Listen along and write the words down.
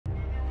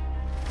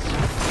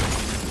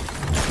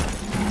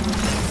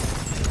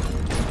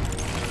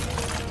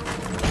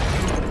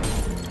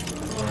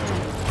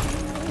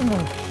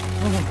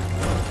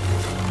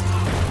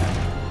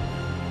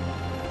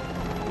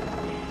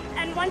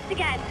And once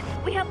again,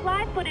 we have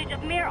live footage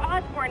of Mayor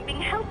Osborn being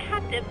held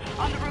captive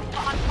on the roof of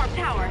Oscorp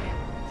Tower.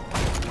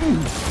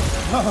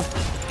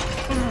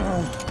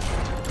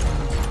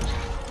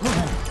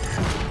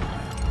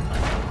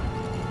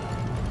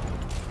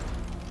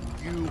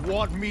 You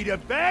want me to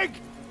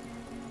beg?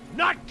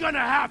 Not gonna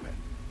happen!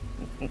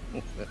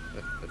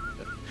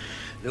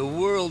 The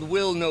world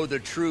will know the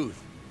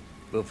truth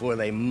before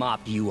they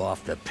mop you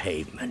off the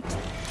pavement.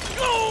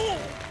 Oh!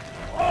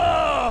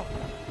 Oh!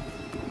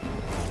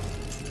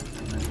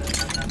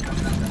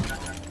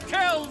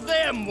 Tell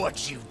them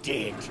what you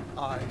did.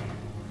 I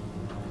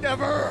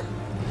never...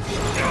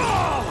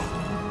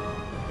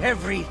 Oh!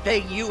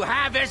 Everything you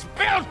have is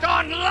built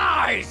on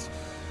lies!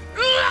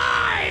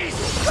 Lies!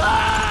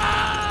 Ah!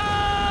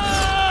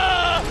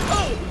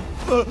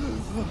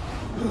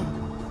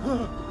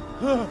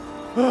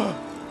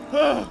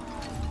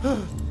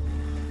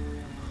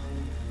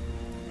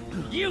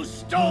 You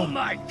stole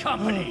my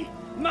company,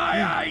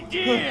 my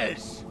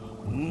ideas!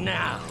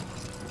 Now,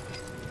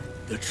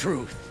 the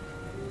truth.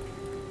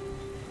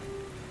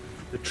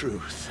 The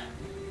truth.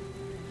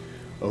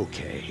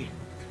 Okay.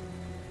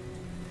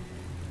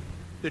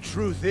 The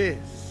truth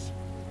is,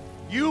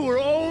 you were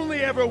only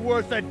ever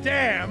worth a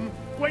damn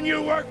when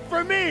you worked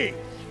for me!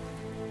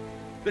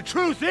 The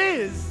truth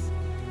is,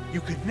 you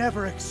could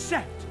never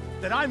accept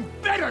that I'm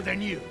better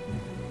than you!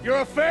 You're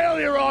a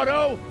failure,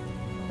 Otto!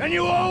 And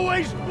you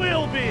always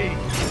will be!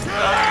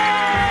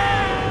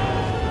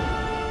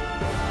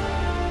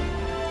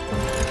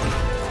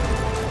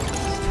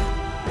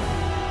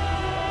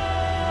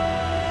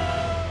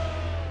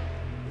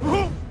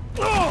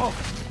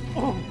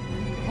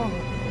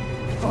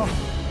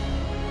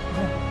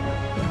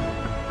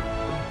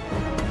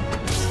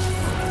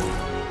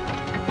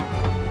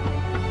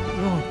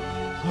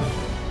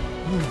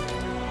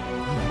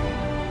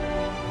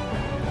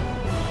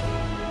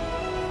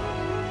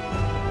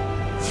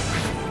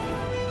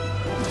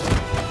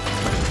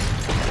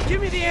 Give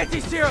me the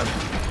anti-serum!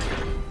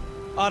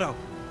 Otto,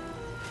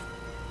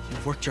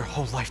 you've worked your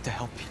whole life to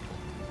help people.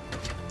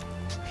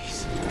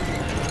 Please.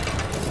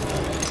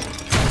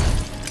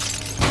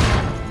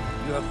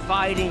 You're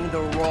fighting the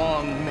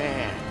wrong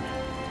man.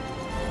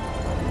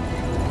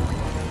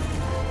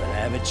 But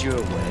have it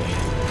your way.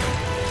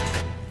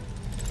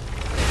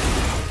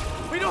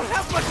 We don't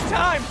have much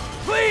time!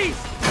 Please!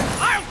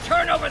 I'll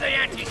turn over the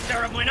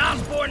anti-serum when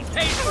Osborn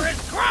pays for his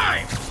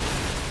crime!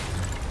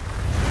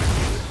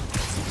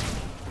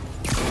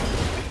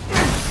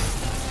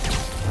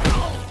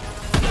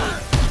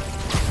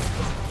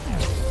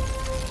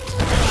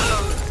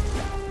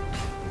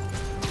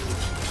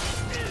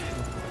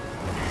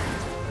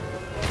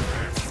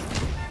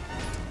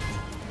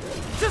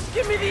 Just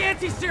give me the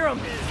anti-serum!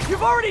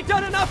 You've already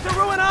done enough to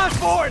ruin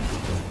Osborn!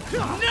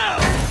 No!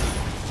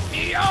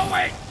 He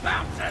always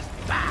bounces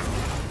back!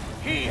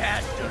 He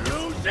has to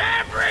lose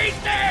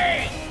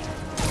everything!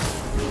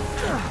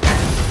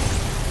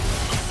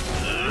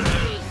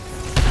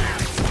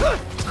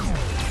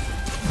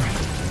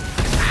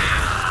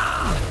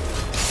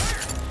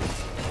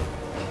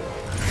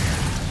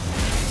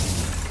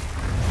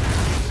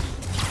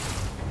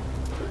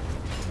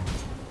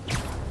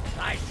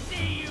 I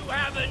see you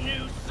have a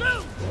new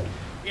suit!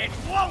 It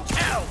won't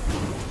help!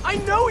 I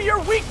know your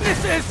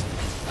weaknesses!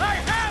 I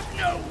have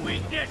no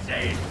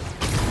weaknesses!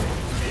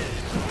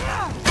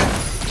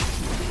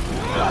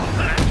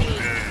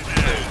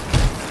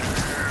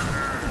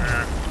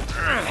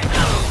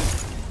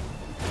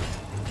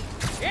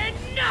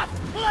 Enough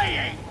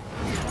playing!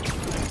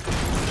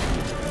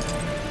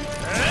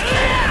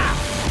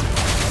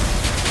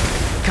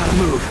 Gotta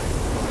move.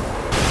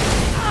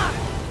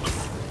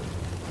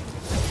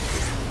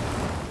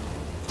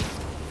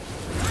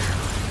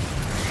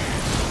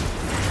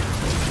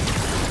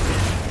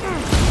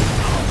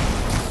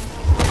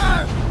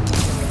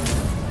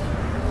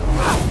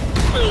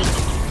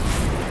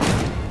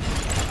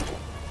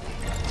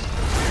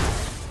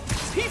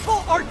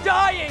 People are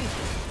dying!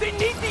 They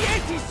need the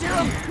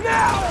anti-serum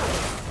now!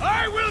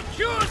 I will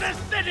cure the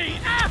city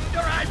after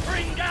I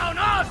bring down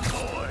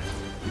Osborn!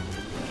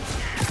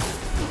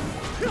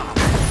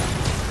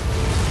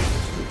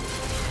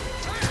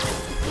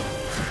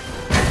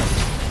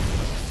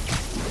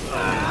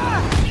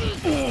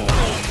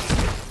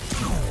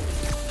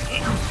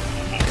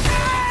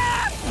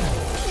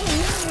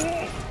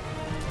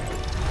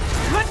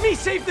 Let me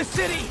save the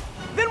city!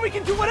 Then we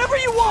can do whatever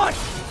you want!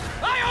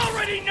 I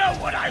already know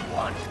what I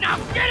want! Now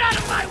get out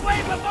of my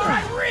way before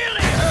I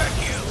really hurt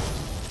you!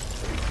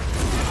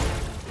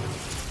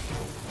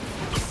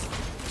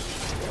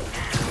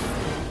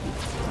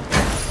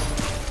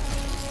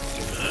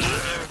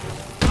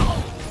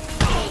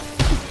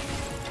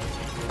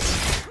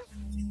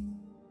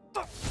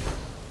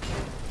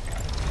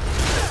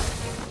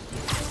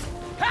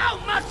 How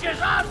much is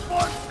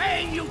Osborn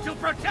paying you to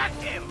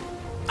protect him?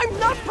 I'm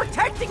not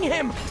protecting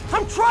him!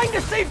 I'm trying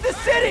to save the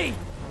city!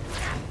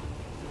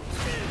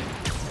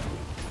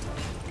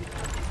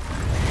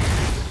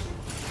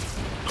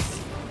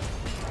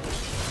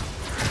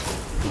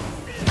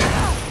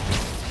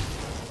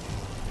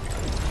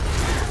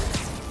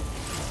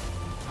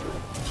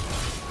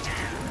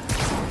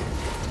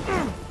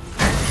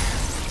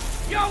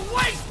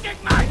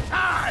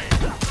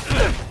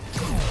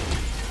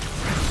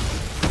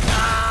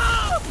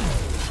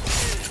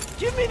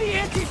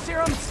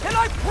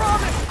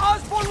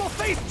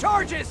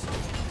 charges!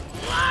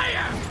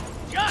 Liar!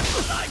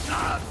 Just like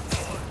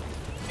Osborn!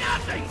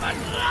 Nothing but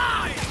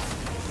lies!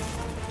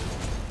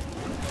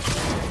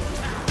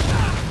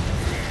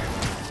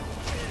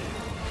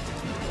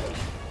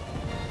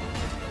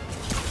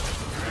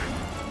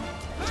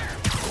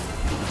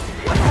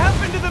 What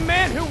happened to the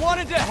man who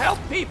wanted to help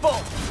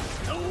people?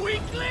 The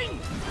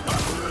weakling? The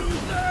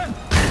bruiser?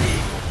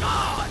 He's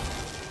gone!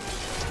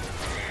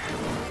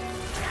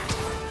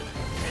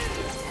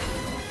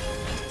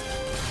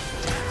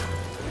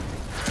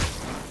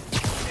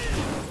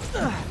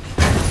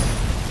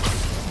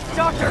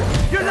 Doctor,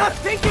 you're not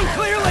thinking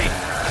clearly!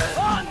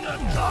 On the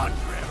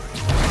contrary,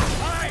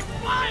 I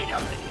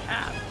finally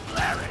have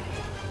clarity.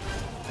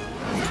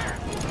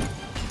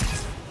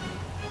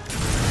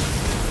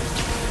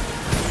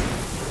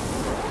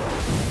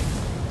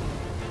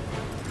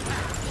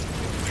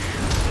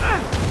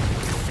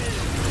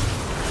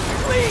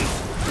 Please!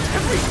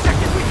 Every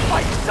second we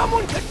fight,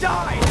 someone could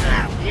die!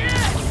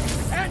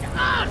 Yes! And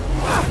us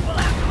will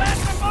have to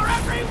answer for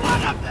every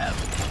one of them!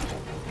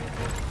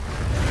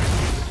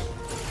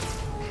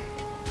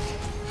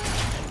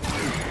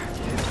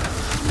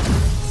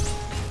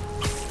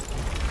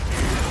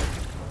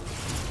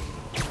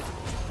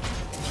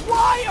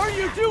 Why are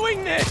you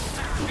doing this?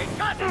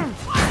 Because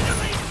it's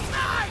finally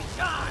my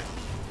time!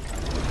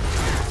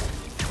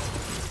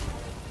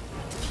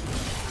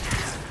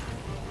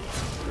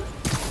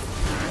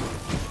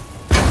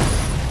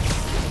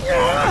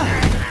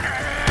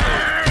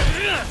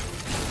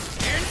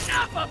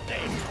 Enough of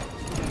this!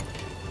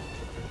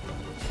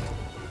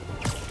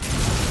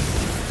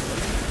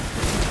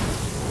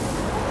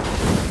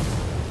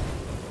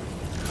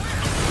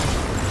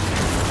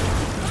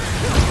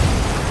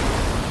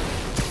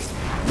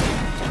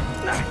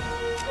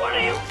 What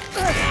are you...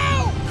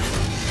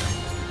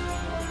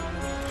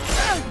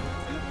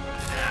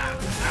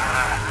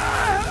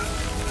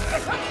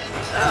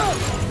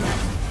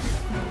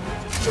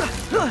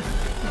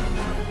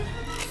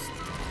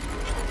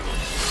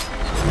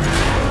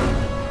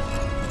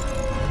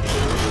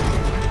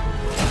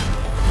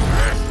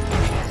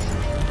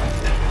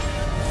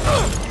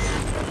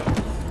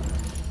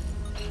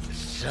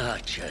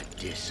 Such a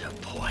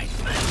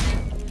disappointment.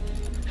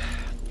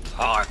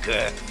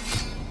 Parker.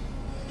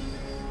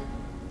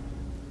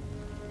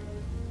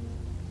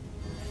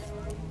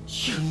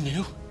 You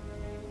knew?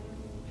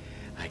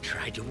 I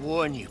tried to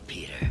warn you,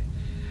 Peter,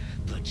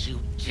 but you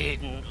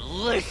didn't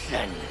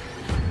listen.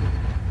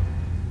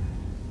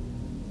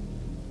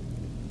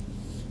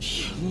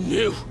 You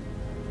knew.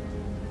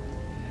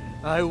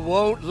 I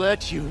won't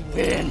let you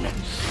win.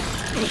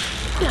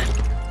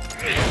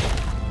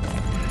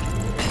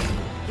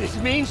 This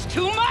means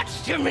too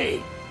much to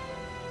me.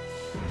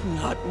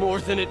 Not more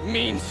than it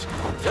means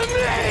to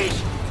me!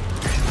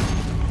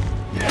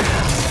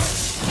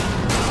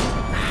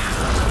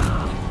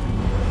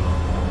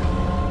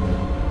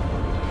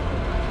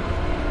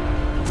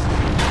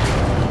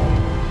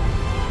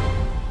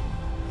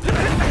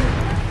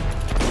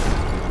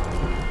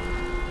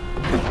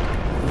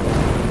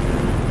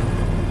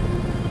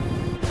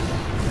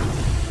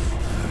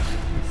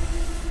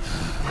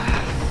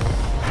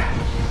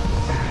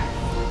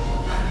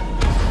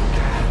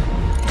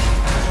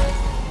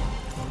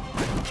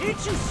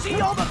 Can't you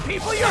see all the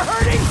people you're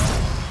hurting?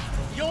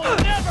 You'll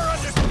never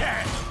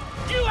understand!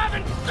 You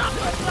haven't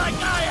suffered like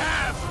I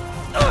have!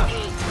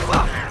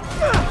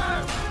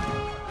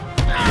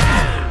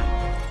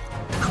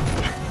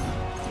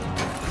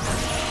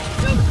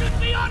 You should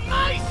be on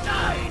my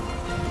side!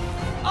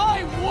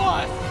 I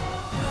was!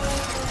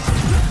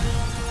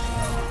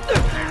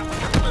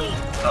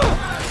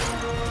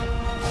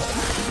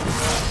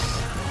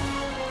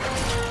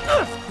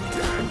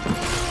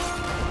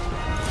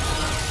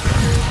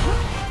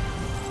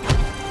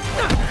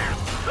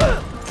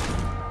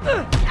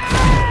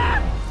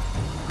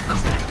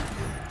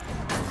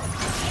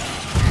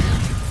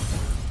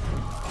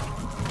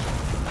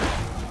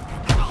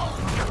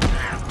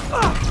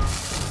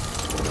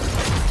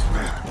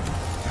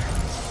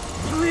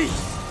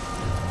 Please,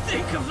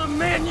 think of the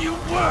man you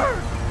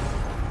were!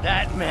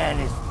 That man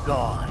is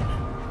gone.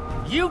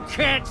 You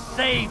can't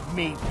save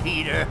me,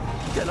 Peter.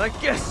 Then I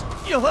guess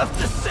you'll have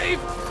to save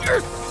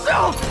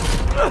yourself!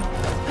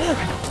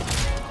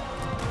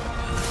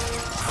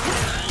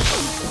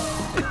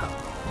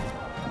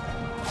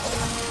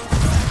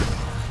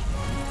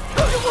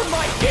 You were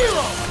my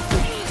hero!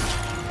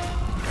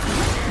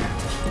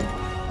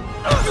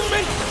 You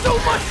meant so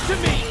much to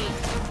me!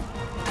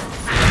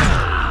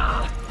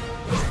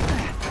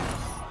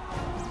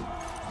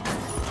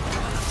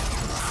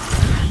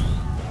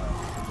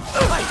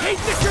 I hate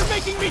that you're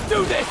making me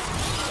do this!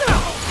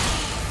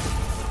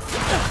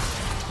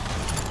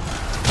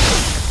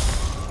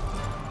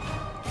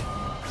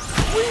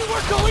 We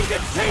were going to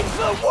change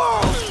the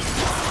world!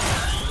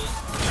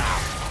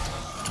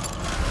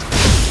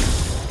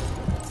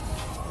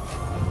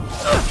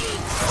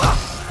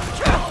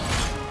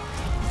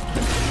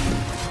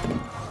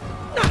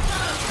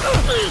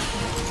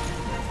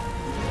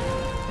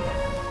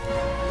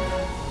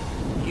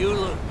 You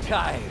look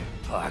tired,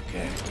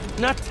 Parker.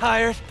 Not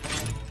tired.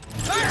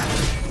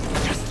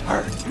 Just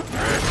hurt.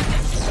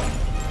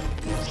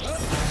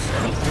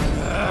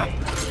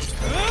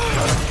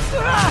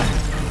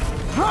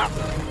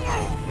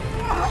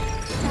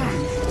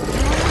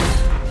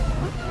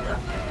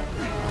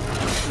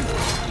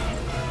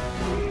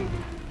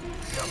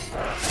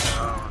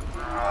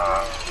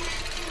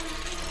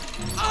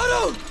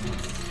 Otto!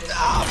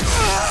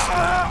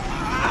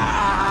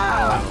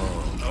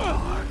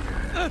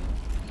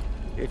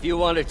 If you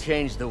want to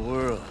change the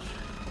world,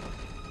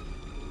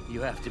 you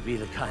have to be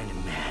the kind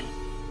of man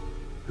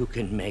who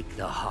can make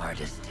the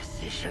hardest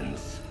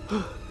decisions.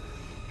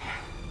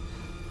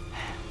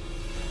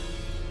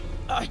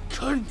 I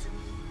couldn't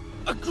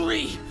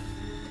agree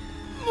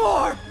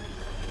more!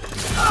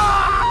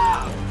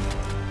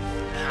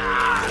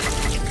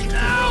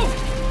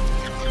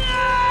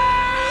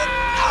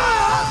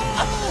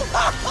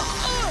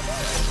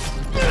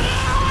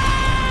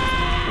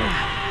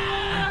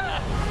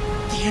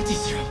 The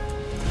anti-serum.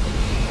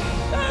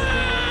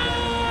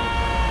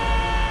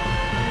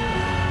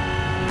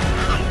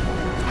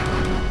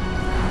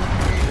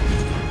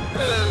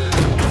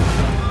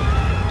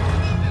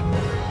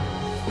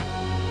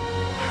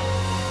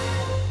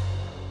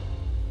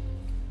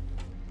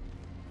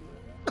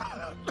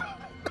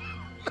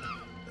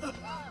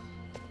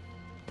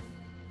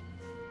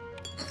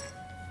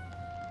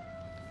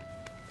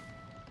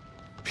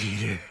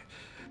 Peter,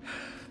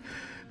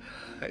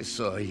 I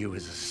saw you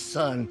as a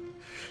son.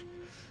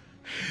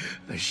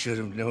 I should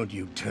have known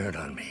you'd turn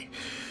on me,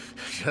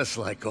 just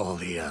like all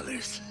the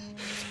others.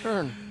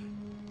 Turn.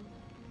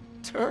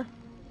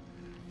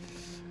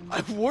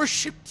 I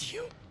worshipped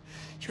you.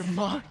 Your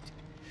mind,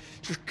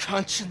 your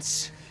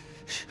conscience,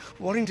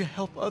 wanting to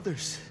help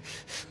others.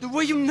 The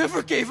way you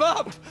never gave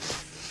up.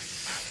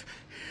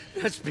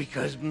 That's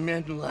because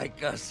men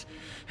like us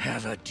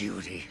have a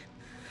duty,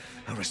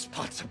 a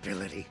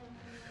responsibility,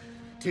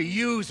 to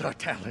use our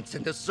talents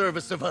in the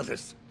service of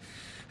others.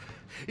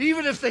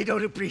 Even if they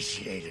don't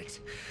appreciate it,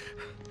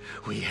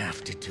 we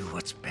have to do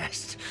what's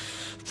best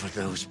for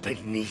those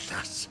beneath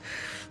us,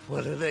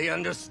 whether they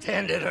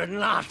understand it or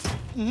not.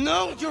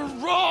 No, you're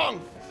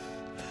wrong!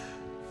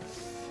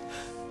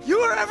 You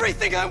are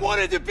everything I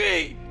wanted to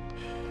be!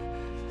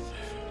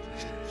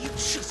 You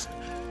just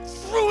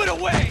threw it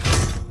away!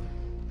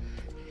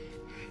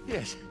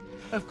 Yes,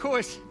 of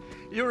course.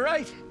 You're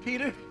right,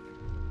 Peter.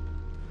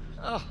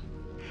 Oh,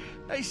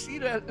 I see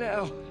that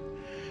now.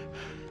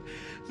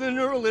 The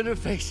neural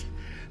interface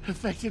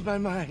affected my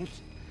mind.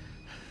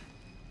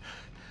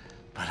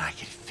 But I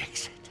can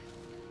fix it.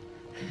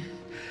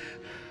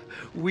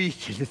 We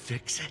can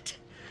fix it.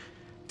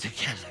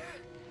 Together.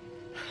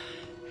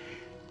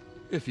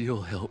 If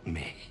you'll help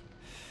me.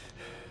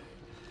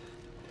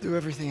 Do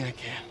everything I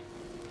can.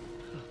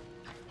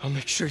 I'll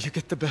make sure you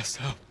get the best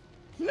help.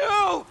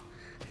 No!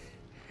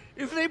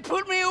 If they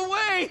put me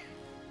away,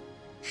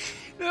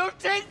 they'll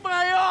take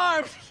my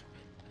arms.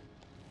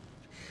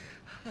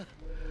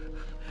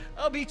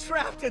 I'll be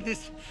trapped in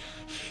this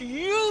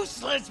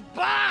useless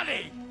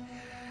body.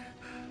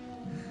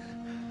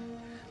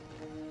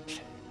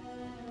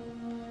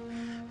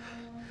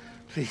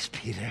 Please,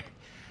 Peter.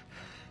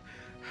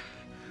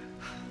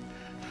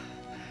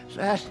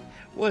 That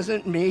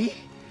wasn't me.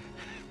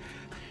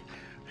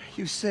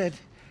 You said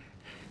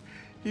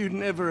you'd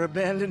never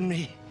abandon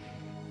me.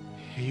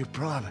 You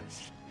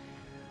promised.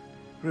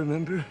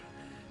 Remember?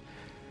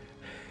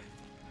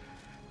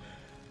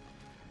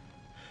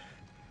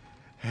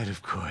 And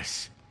of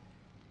course,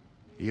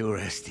 you'll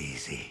rest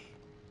easy,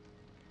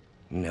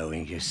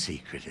 knowing your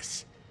secret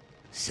is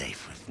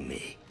safe with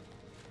me.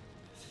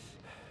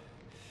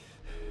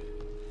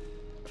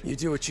 You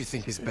do what you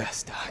think is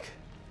best, Doc.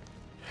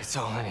 It's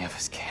all any of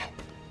us can.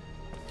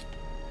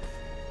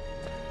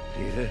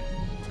 Peter?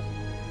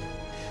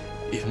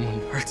 Even when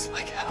it hurts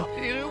like hell.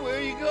 Peter, where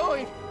are you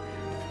going?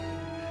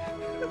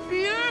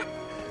 Peter?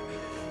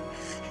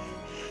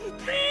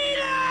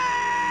 Peter!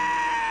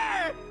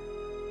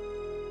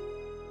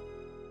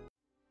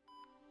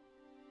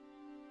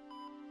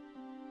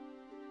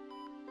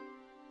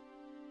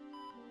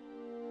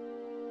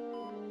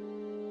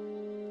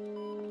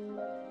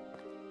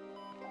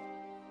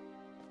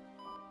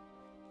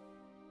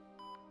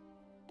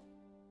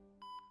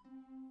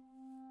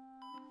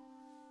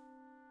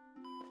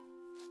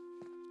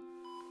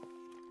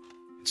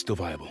 It's still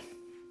viable.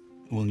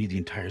 We'll need the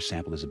entire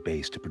sample as a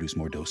base to produce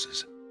more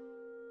doses.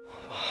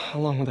 How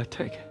long will that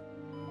take?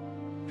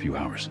 A few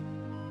hours.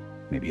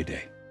 Maybe a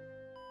day.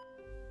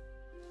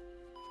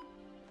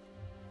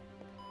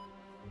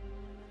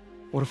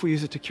 What if we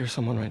use it to cure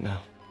someone right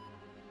now?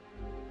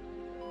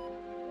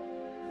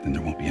 Then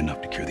there won't be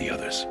enough to cure the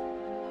others.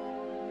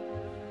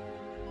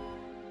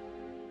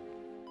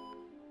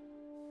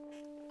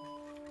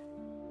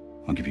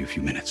 I'll give you a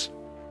few minutes.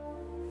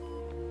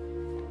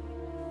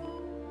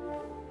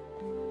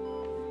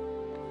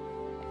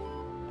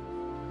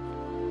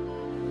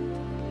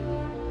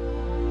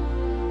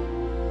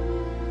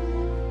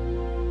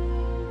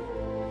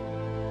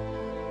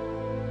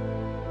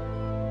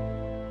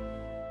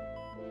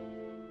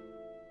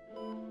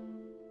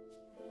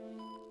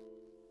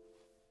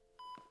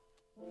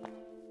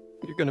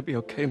 You're gonna be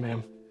okay,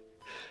 ma'am.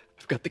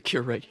 I've got the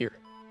cure right here.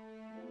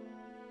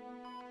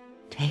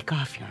 Take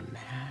off your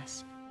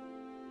mask.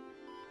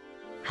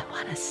 I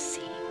want to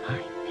see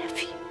my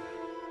nephew.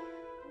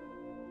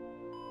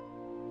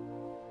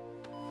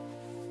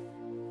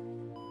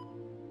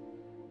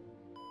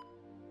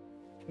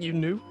 You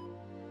knew?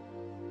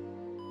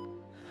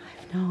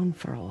 I've known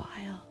for a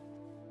while.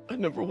 I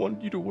never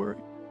wanted you to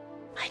worry.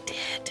 I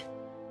did.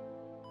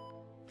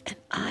 And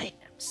I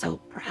am so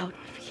proud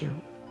of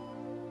you.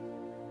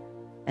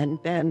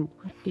 And Ben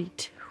would be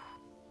too.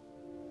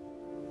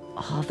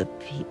 All the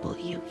people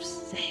you've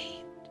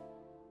saved.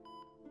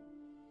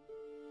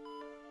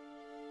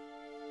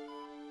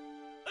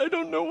 I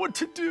don't know what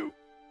to do.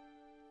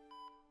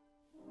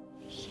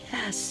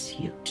 Yes,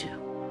 you do.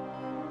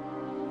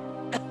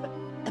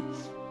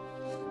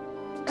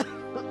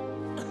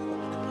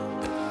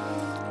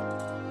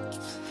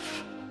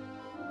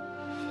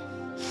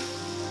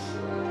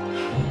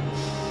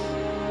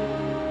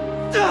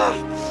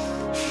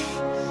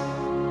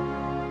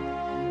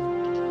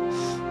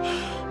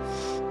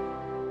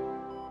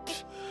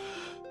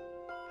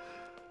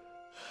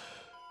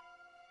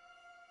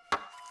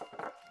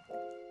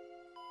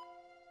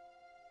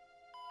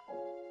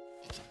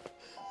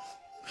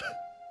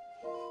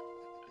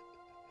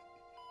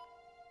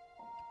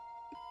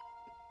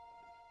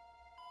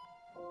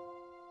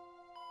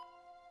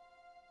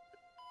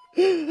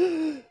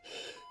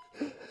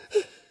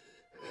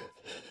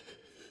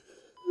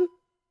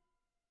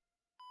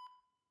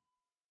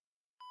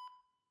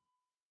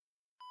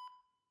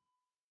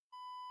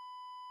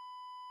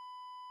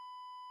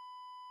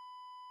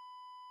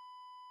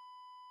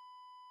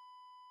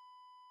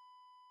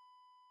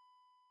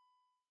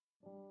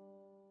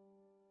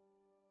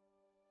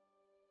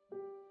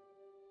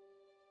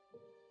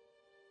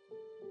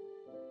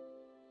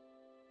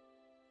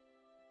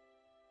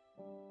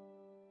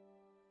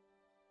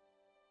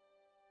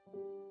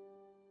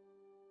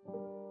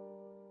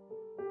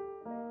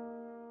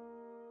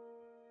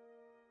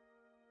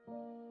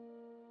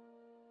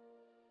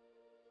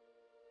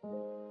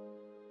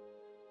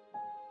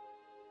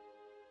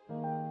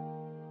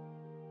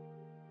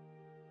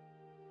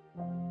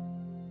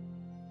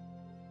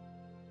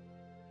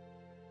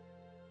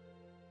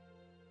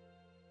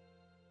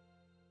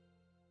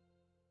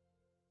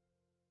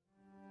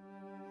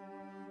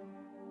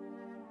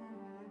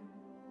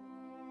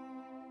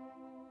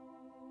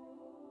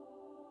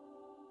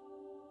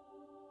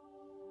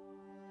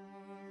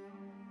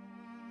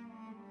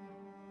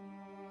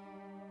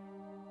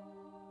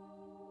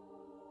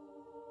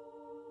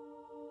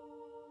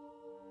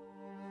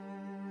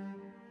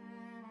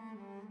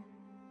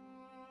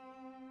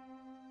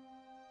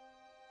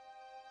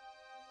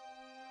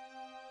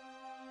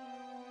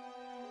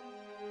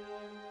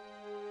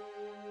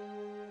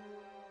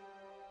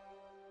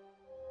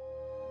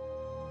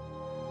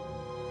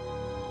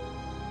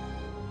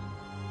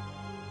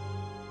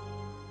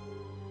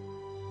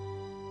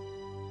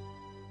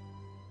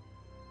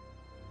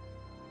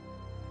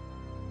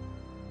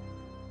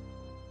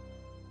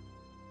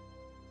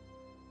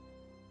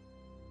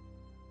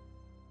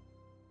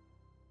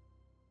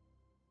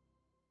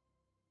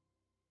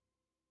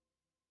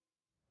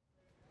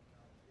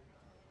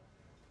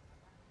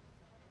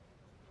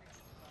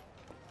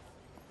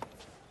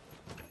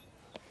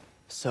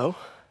 So?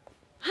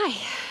 Hi,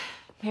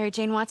 Mary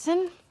Jane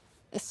Watson,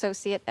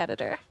 Associate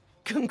Editor.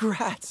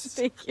 Congrats!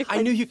 Thank you.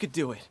 I knew you could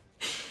do it.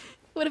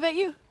 What about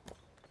you?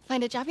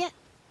 Find a job yet?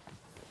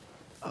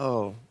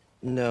 Oh,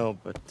 no,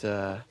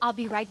 but, I'll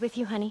be right with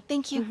you, honey.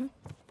 Thank you.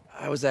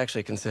 I was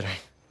actually considering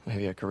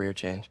maybe a career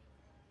change.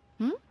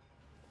 Yeah,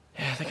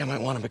 I think I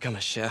might want to become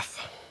a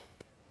chef.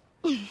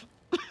 I'm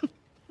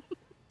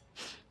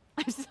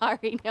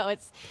sorry, no,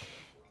 it's...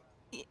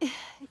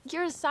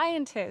 You're a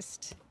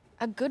scientist.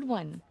 A good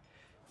one.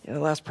 Yeah, the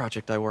last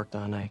project I worked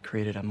on, I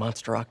created a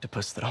monster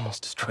octopus that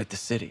almost destroyed the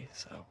city,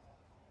 so...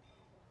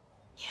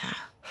 Yeah.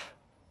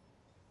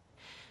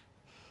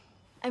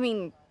 I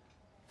mean,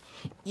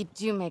 you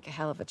do make a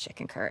hell of a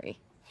chicken curry.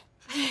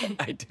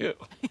 I do.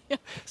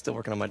 Still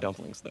working on my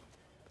dumplings, though.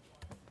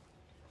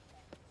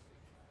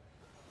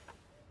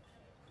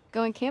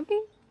 Going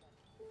camping?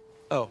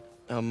 Oh,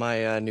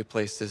 my new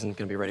place isn't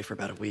gonna be ready for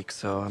about a week,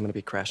 so I'm gonna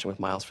be crashing with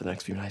Miles for the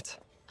next few nights.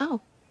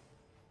 Oh.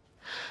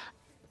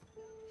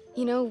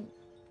 You know,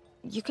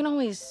 you can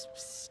always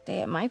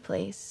stay at my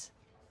place.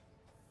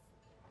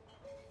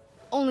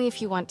 Only if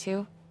you want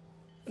to.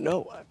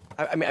 No,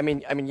 I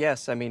mean,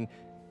 yes, I mean,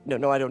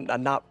 no, I don't, I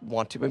not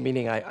want to, but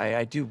meaning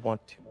I do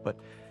want to, but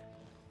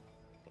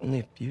only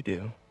if you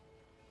do.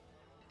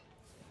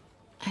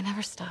 I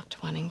never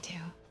stopped wanting to.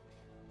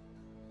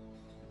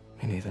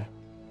 Me neither.